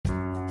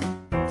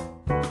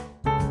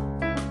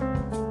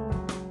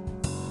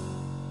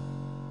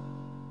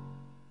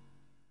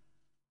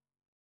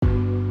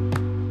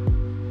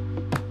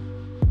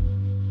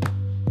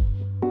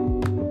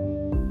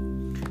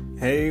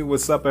Hey,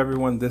 what's up,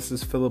 everyone? This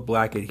is Philip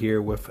Blackett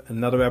here with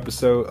another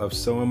episode of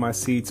Sowing My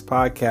Seeds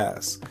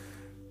podcast.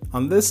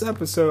 On this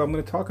episode, I'm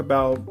going to talk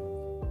about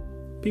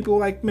people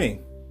like me,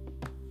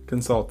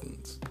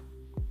 consultants.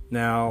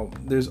 Now,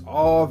 there's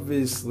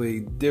obviously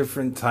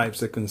different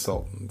types of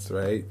consultants,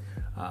 right?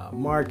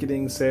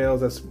 Marketing, sales,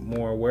 that's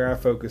more where I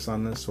focus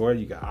on this sort.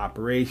 You got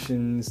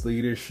operations,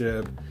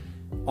 leadership,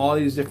 all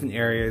these different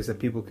areas that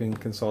people can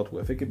consult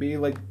with. It could be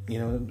like,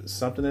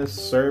 something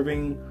that's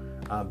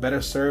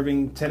better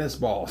serving tennis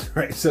balls,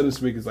 right? So to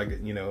speak, it's like,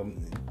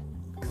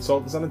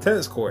 consultants on a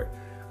tennis court.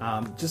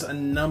 Just a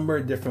number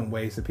of different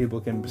ways that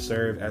people can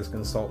serve as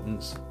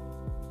consultants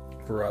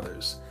for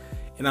others.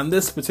 And on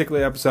this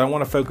particular episode, I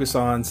want to focus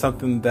on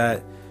something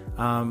that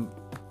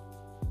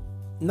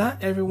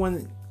not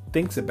everyone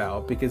thinks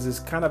about because it's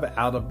kind of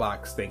out of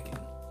box thinking.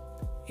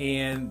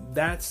 And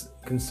that's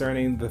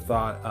concerning the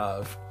thought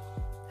of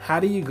how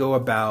do you go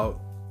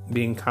about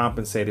being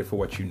compensated for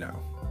what you know?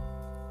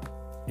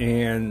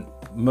 And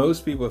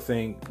most people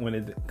think when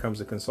it comes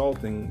to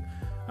consulting,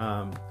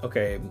 I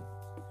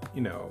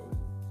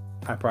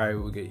probably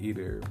will get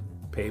either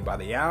paid by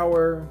the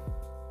hour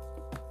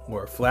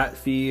or a flat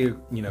fee,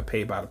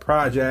 paid by the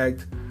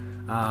project.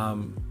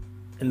 And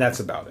that's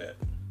about it,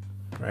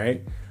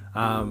 right?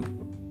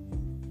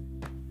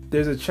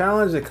 There's a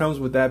challenge that comes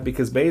with that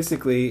because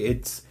basically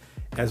it's,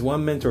 as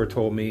one mentor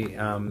told me,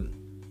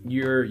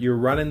 you're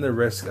running the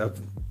risk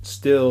of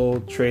still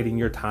trading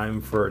your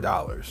time for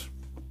dollars.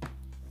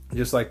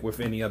 Just like with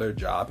any other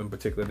job in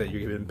particular that you're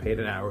getting paid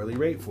an hourly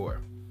rate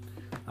for.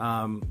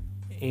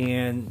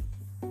 And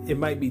it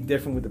might be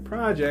different with the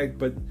project,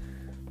 but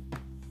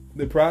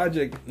the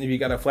project, if you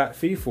got a flat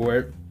fee for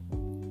it,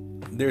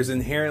 there's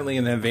inherently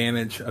an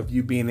advantage of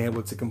you being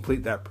able to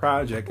complete that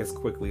project as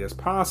quickly as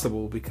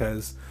possible,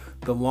 because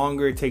the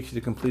longer it takes you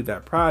to complete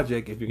that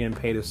project, if you're getting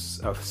paid a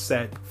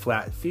set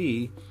flat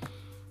fee,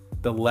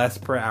 the less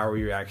per hour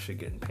you're actually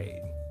getting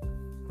paid,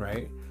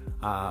 right?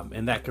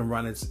 And that can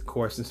run its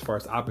course as far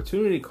as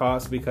opportunity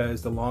costs,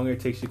 because the longer it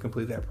takes you to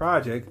complete that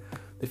project,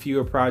 the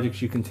fewer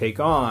projects you can take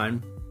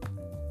on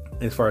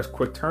as far as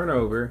quick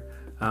turnover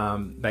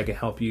that can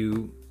help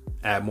you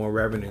add more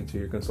revenue to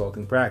your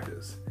consulting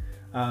practice.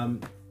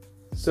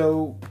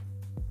 So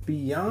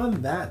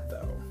beyond that,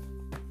 though,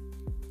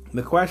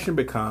 the question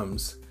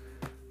becomes,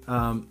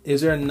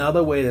 is there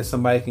another way that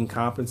somebody can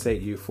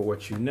compensate you for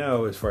what you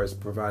know as far as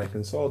providing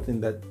consulting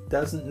that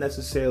doesn't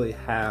necessarily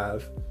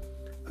have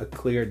a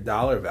clear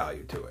dollar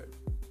value to it?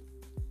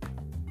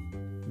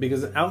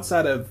 Because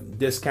outside of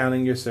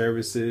discounting your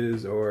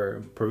services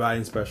or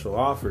providing special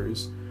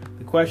offers,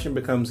 the question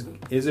becomes,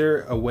 is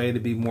there a way to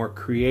be more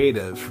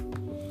creative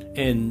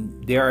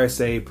and, dare I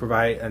say,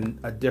 provide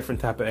a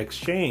different type of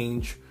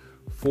exchange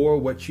for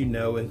what you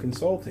know in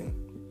consulting?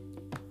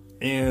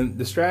 And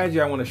the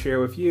strategy I want to share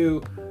with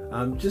you,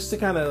 just to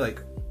kind of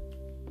like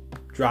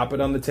drop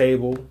it on the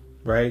table,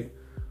 right?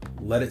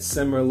 Let it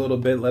simmer a little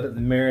bit, let it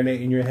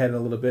marinate in your head a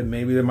little bit.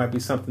 Maybe there might be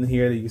something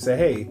here that you say,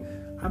 hey,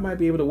 I might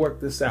be able to work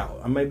this out.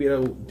 I might be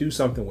able to do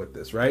something with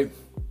this, right?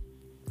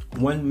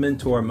 One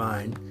mentor of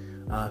mine,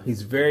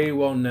 he's very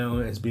well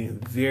known as being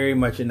very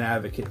much an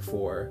advocate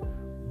for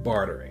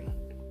bartering.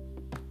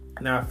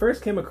 Now, I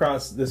first came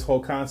across this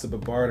whole concept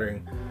of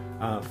bartering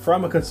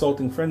from a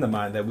consulting friend of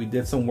mine that we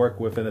did some work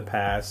with in the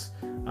past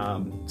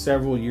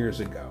several years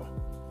ago.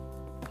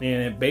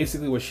 And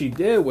basically what she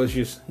did was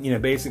just,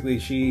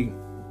 she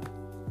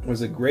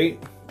was a great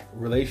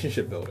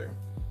relationship builder.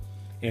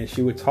 And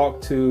she would talk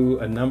to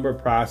a number of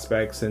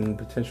prospects and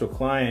potential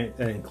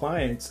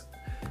clients.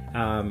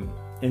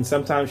 And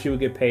sometimes she would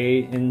get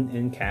paid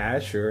in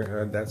cash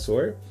or that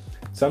sort.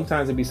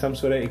 Sometimes it'd be some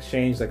sort of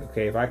exchange like,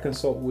 okay, if I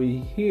consult with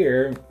you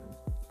here,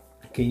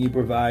 can you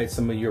provide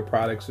some of your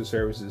products or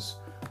services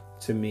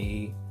to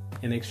me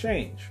in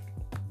exchange?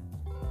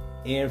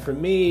 And for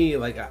me,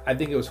 I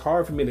think it was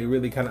hard for me to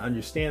really kind of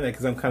understand that,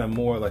 because I'm kind of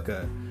more like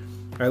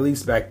or at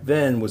least back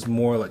then was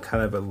more like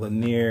kind of a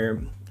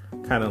linear,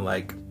 kind of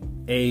like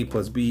A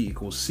plus B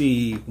equals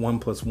C, 1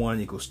 plus 1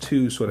 equals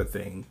 2 sort of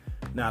thing.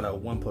 Not a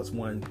 1 plus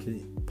 1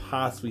 can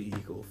possibly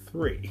equal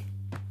 3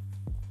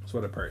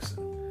 sort of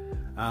person.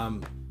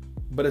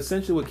 But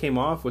essentially what came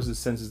off was the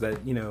sense is that,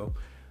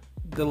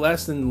 the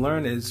lesson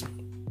learned is,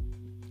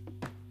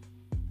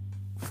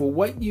 for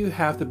what you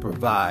have to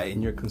provide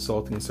in your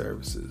consulting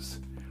services,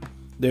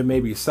 there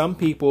may be some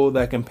people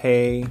that can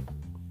pay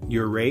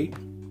your rate,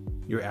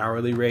 your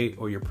hourly rate,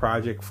 or your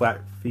project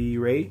flat fee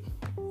rate,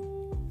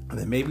 and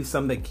there may be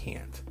some that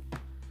can't.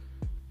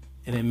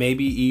 And it may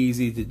be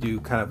easy to do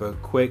kind of a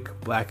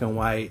quick black and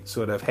white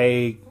sort of,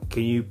 hey,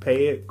 can you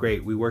pay it?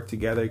 Great, we work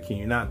together. Can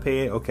you not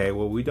pay it? Okay,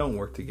 well, we don't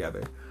work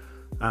together.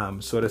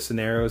 Sort of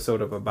scenario,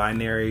 sort of a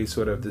binary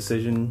sort of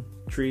decision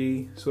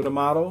tree sort of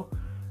model.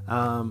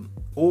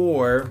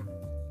 Or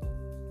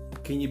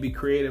can you be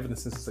creative in the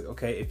sense it's like,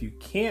 okay, if you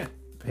can't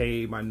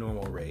pay my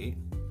normal rate,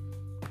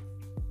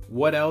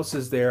 what else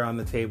is there on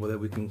the table that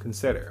we can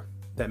consider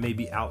that may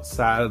be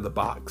outside of the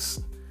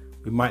box?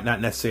 We might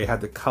not necessarily have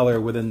the color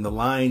within the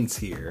lines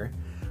here,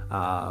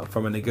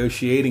 from a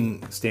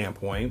negotiating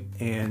standpoint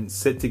and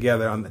sit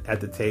together at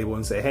the table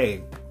and say,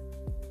 hey,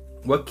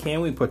 what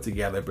can we put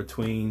together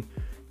between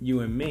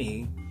you and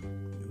me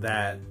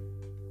that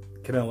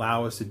can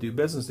allow us to do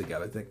business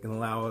together, that can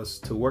allow us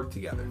to work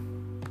together?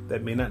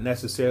 That may not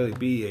necessarily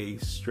be a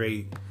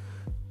straight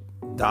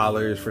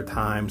dollars for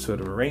time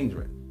sort of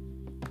arrangement.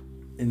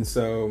 And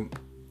so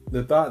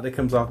the thought that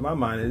comes off my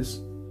mind is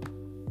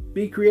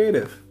be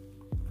creative.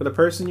 For the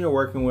person you're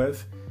working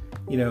with,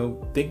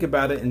 think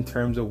about it in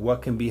terms of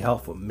what can be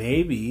helpful.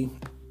 Maybe,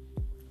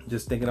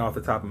 just thinking off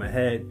the top of my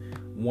head,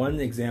 one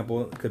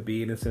example could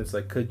be, in a sense,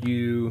 like, could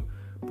you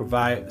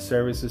provide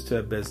services to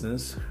a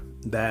business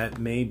that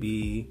may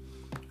be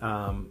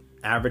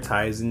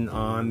advertising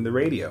on the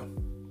radio?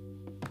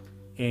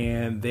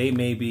 And they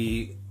may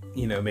be,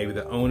 maybe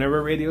the owner of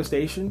a radio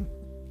station.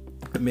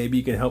 Maybe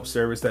you can help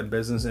service that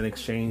business in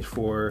exchange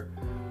for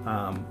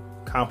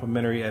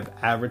complimentary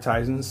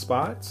advertising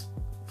spots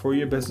for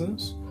your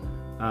business.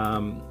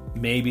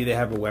 Maybe they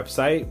have a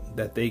website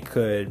that they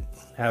could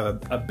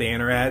have a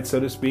banner ad, so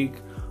to speak,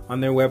 on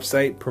their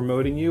website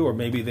promoting you, or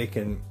maybe they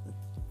can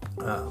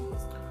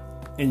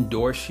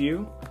endorse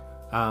you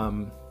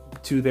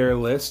to their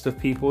list of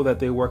people that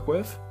they work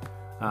with,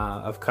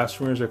 of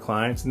customers or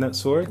clients and that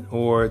sort,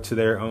 or to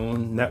their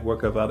own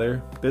network of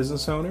other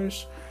business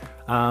owners.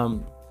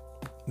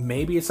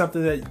 Maybe it's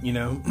something that,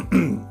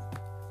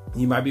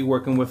 you might be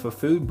working with a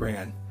food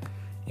brand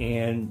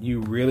and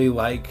you really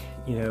like,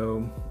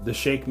 the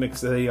shake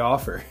mix that they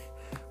offer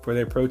for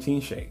their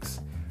protein shakes.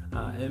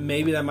 And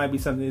maybe that might be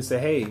something to say,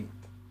 hey,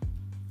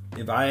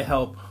 if I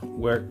help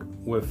work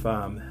with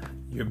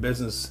your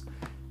business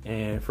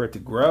and for it to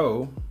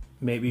grow,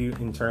 maybe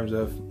in terms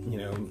of,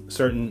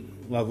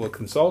 certain level of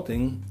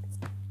consulting,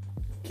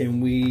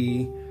 can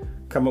we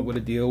come up with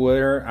a deal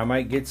where I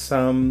might get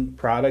some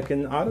product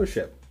and auto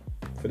ship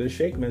for the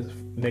shake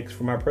mix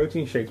for my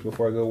protein shakes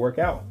before I go work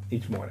out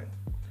each morning?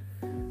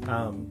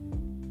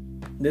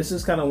 This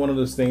is kind of one of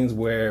those things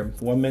where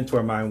one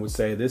mentor of mine would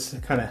say this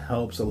kind of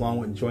helps, along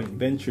with joint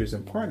ventures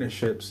and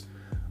partnerships,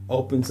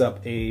 opens up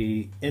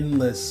a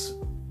endless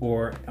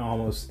or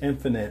almost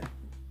infinite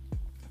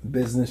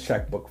business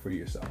checkbook for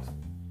yourself,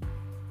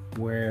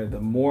 where the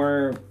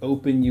more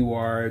open you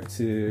are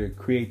to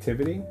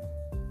creativity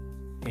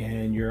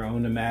and your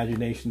own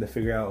imagination to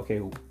figure out, okay,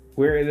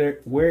 where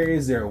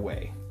is there a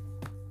way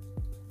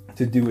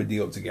to do a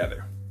deal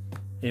together?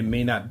 It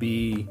may not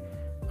be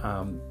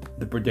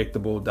the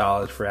predictable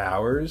dollars for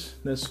hours,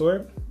 this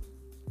sort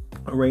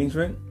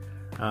arrangement,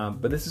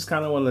 but this is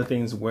kind of one of the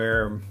things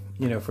where,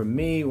 for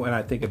me, when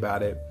I think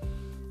about it,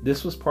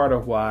 this was part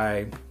of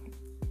why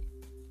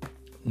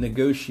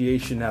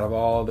negotiation, out of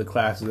all the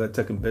classes I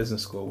took in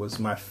business school, was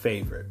my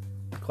favorite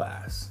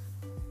class,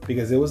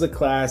 because it was a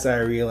class I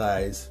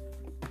realized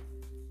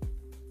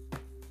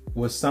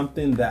was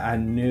something that I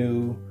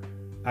knew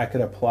I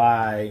could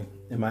apply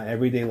in my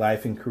everyday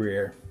life and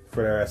career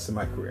for the rest of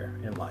my career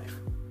in life.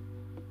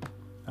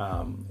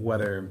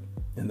 Whether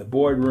in the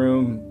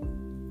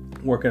boardroom,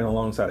 working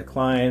alongside a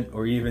client,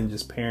 or even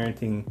just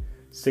parenting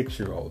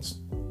 6-year-olds.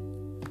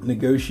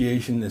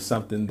 Negotiation is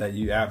something that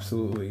you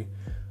absolutely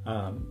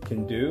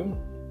can do,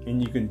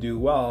 and you can do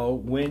well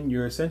when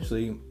you're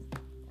essentially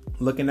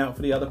looking out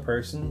for the other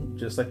person,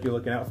 just like you're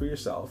looking out for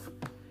yourself.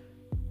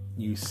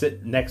 You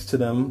sit next to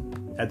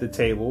them at the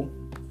table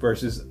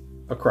versus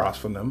across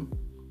from them,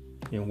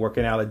 and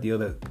working out a deal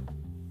that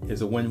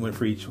is a win-win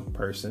for each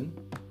person.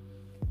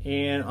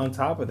 And on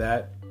top of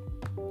that,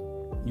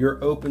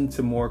 you're open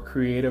to more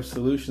creative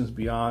solutions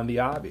beyond the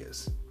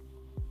obvious.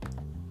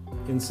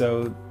 And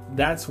so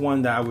that's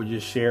one that I would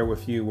just share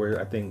with you, where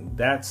I think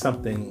that's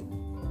something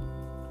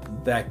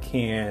that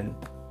can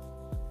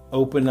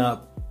open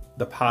up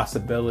the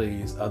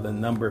possibilities of the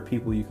number of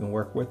people you can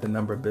work with, the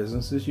number of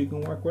businesses you can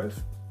work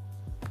with,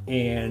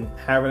 and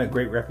having a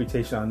great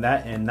reputation on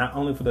that. And not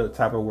only for the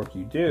type of work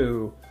you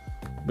do,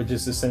 but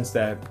just the sense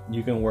that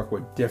you can work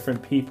with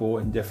different people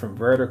in different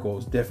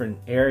verticals, different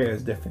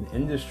areas, different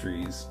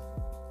industries,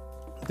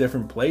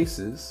 different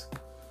places.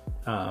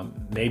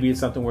 Maybe it's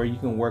something where you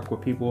can work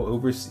with people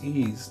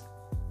overseas.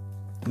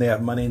 They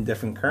have money in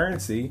different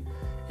currency.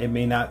 It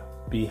may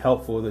not be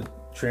helpful to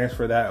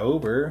transfer that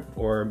over,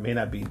 or it may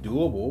not be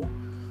doable,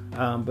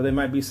 but it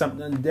might be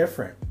something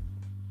different.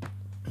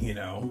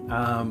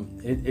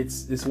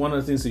 It's one of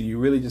those things that you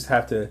really just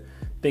have to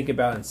think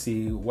about and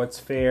see what's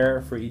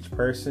fair for each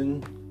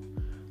person,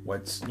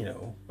 what's,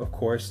 of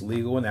course,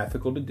 legal and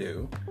ethical to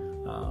do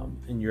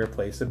in your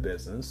place of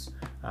business.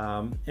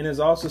 And it's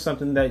also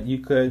something that you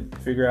could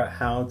figure out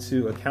how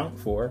to account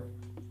for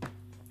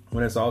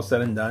when it's all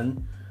said and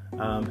done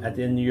at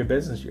the end of your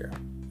business year.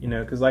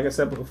 Because like I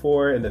said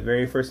before in the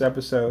very first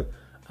episode,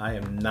 I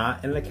am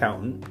not an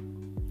accountant,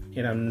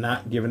 and I'm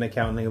not giving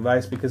accounting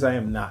advice because I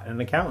am not an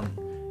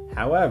accountant.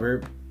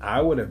 However,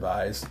 I would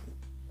advise,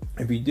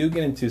 if you do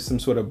get into some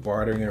sort of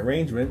bartering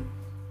arrangement,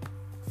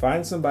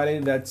 find somebody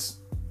that's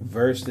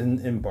versed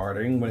in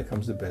bartering when it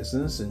comes to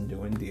business and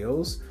doing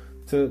deals,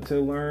 to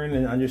learn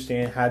and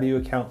understand how do you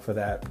account for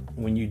that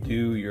when you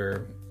do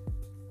your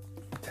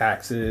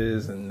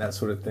taxes and that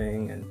sort of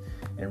thing, and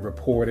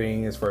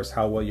reporting as far as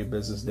how well your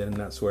business did and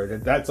that sort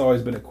of. That's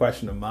always been a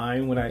question of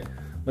mine when I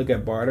look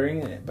at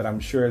bartering, but I'm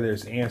sure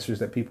there's answers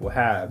that people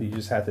have. You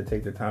just have to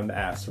take the time to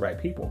ask the right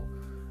people,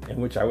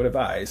 in which I would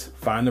advise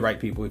find the right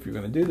people if you're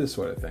going to do this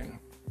sort of thing.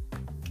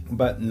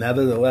 But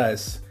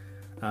nevertheless,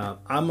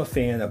 I'm a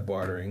fan of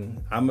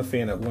bartering. I'm a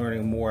fan of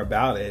learning more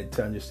about it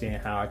to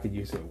understand how I could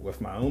use it with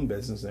my own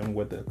business and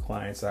with the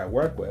clients that I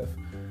work with.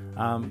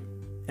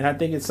 And I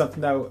think it's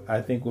something that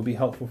I think will be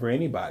helpful for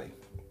anybody,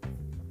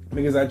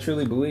 because I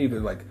truly believe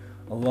that, like,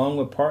 along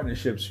with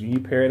partnerships, when you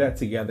pair that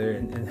together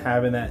and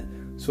having that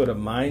sort of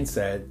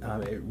mindset,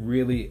 it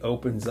really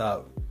opens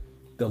up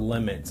the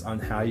limits on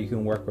how you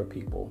can work with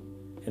people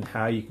and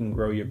how you can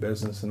grow your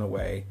business in a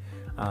way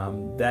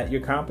that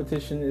your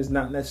competition is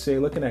not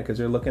necessarily looking at, because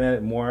they're looking at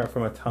it more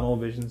from a tunnel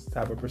vision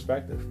type of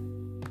perspective.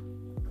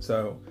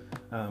 So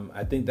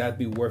I think that'd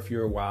be worth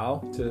your while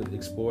to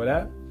explore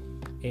that.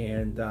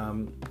 And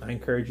I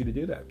encourage you to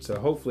do that. So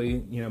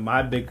hopefully,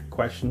 my big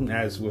question,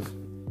 as with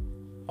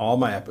all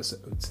my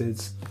episodes,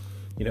 is,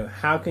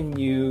 how can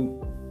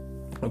you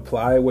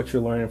apply what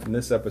you're learning from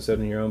this episode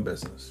in your own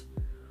business?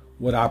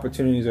 What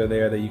opportunities are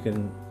there that you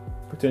can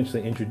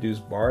potentially introduce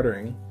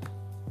bartering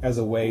as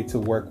a way to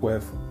work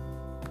with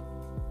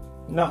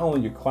not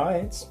only your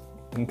clients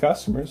and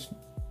customers,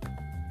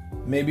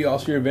 maybe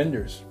also your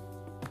vendors,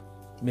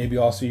 maybe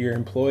also your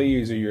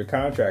employees or your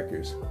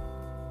contractors,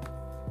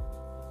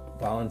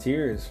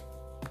 volunteers.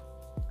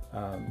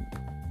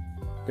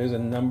 There's a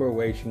number of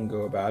ways you can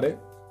go about it,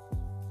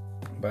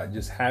 but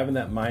just having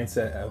that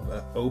mindset of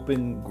an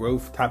open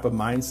growth type of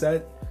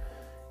mindset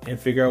and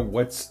figure out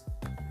what's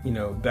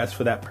best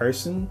for that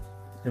person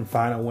and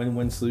find a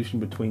win-win solution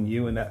between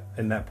you and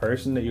that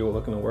person that you're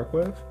looking to work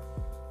with.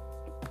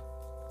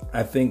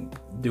 I think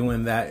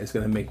doing that is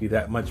going to make you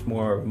that much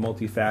more of a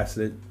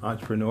multifaceted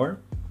entrepreneur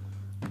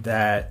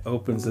that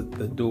opens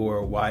the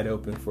door wide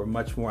open for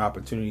much more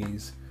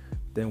opportunities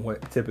than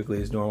what typically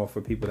is normal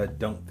for people that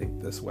don't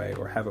think this way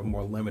or have a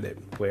more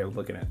limited way of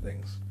looking at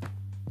things.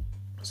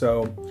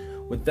 So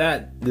with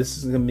that, this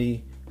is going to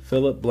be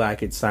Philip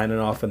Blackett signing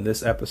off on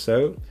this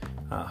episode.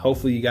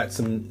 Hopefully you got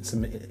some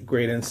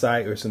great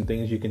insight or some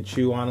things you can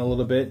chew on a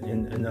little bit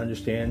and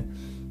understand,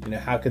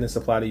 how can this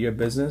apply to your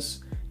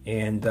business.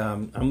 And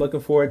I'm looking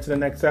forward to the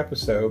next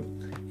episode.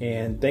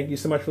 And thank you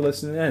so much for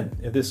listening in.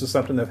 If this was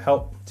something of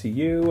help to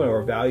you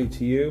or value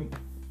to you,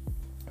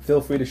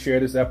 feel free to share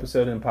this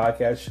episode and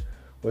podcast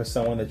with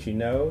someone that you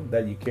know,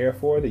 that you care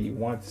for, that you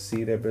want to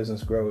see their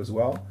business grow as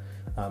well.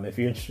 If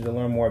you're interested to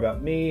learn more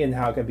about me and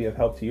how it can be of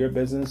help to your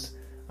business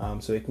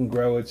so it can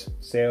grow its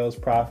sales,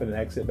 profit, and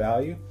exit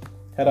value,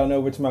 head on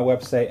over to my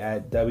website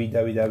at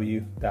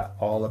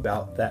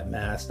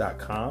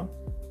www.allaboutthatmass.com.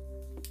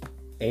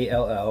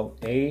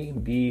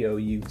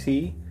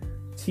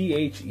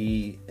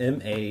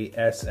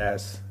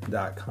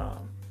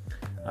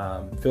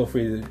 ALLABOUTTHEMASS.com. Feel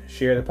free to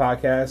share the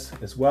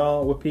podcast as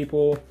well with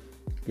people.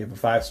 Give a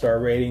 5-star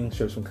rating,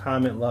 show some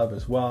comment love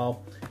as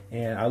well.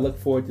 And I look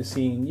forward to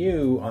seeing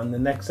you on the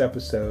next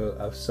episode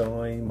of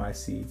Sowing My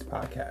Seeds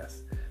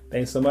podcast.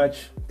 Thanks so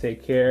much.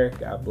 Take care.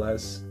 God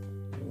bless.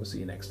 And we'll see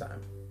you next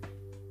time.